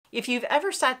If you've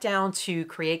ever sat down to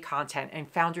create content and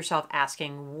found yourself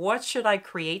asking, what should I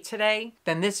create today?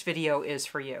 Then this video is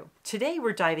for you. Today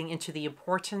we're diving into the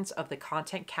importance of the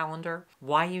content calendar,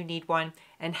 why you need one,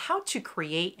 and how to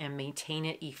create and maintain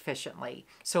it efficiently.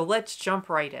 So let's jump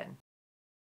right in.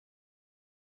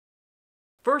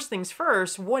 First things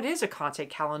first, what is a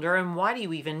content calendar and why do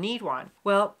you even need one?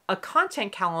 Well, a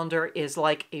content calendar is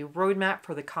like a roadmap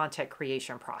for the content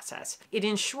creation process. It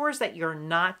ensures that you're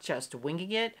not just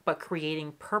winging it, but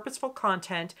creating purposeful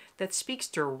content that speaks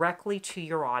directly to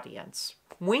your audience.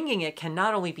 Winging it can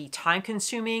not only be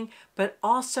time-consuming, but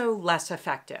also less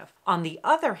effective. On the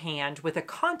other hand, with a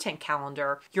content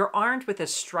calendar, you're armed with a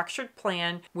structured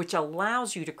plan which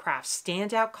allows you to craft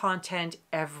standout content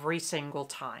every single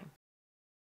time.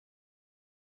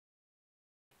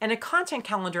 And a content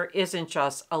calendar isn't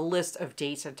just a list of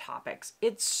dates and topics.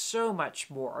 It's so much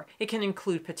more. It can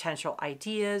include potential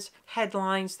ideas,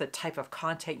 headlines, the type of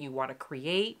content you want to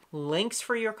create, links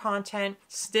for your content,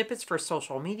 snippets for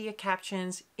social media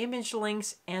captions, image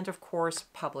links, and of course,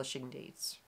 publishing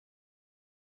dates.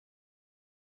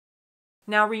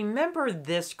 Now remember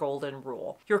this golden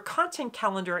rule. Your content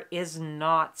calendar is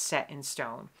not set in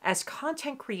stone. As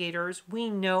content creators, we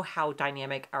know how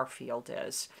dynamic our field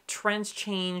is. Trends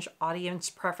change,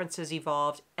 audience preferences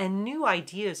evolve, and new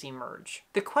ideas emerge.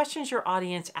 The questions your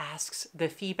audience asks, the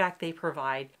feedback they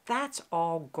provide, that's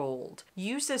all gold.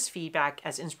 Use this feedback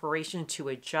as inspiration to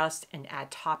adjust and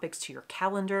add topics to your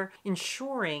calendar,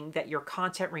 ensuring that your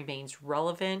content remains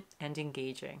relevant and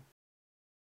engaging.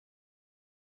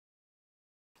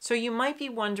 So you might be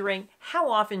wondering, how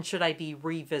often should I be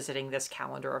revisiting this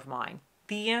calendar of mine?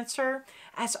 The answer,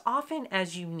 as often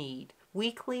as you need.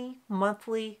 Weekly,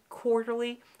 monthly,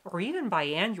 quarterly, or even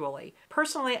biannually.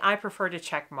 Personally, I prefer to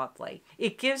check monthly.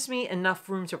 It gives me enough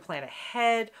room to plan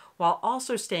ahead while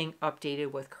also staying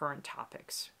updated with current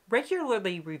topics.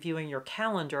 Regularly reviewing your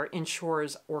calendar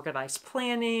ensures organized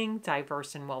planning,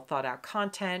 diverse and well thought out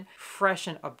content, fresh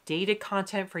and updated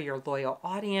content for your loyal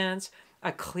audience,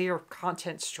 a clear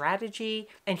content strategy,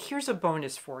 and here's a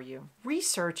bonus for you.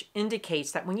 Research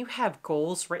indicates that when you have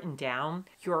goals written down,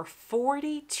 you're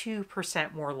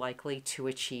 42% more likely to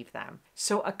achieve them.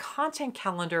 So a content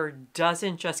calendar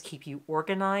doesn't just keep you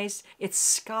organized, it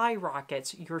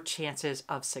skyrockets your chances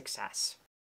of success.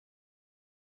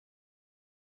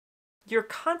 Your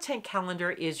content calendar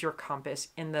is your compass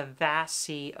in the vast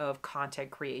sea of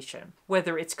content creation.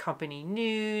 Whether it's company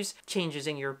news, changes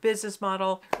in your business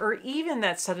model, or even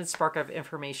that sudden spark of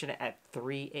information at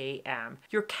 3 a.m.,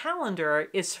 your calendar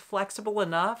is flexible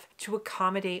enough to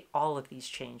accommodate all of these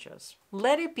changes.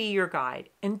 Let it be your guide,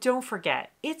 and don't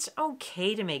forget, it's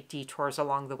okay to make detours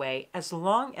along the way as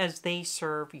long as they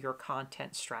serve your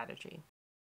content strategy.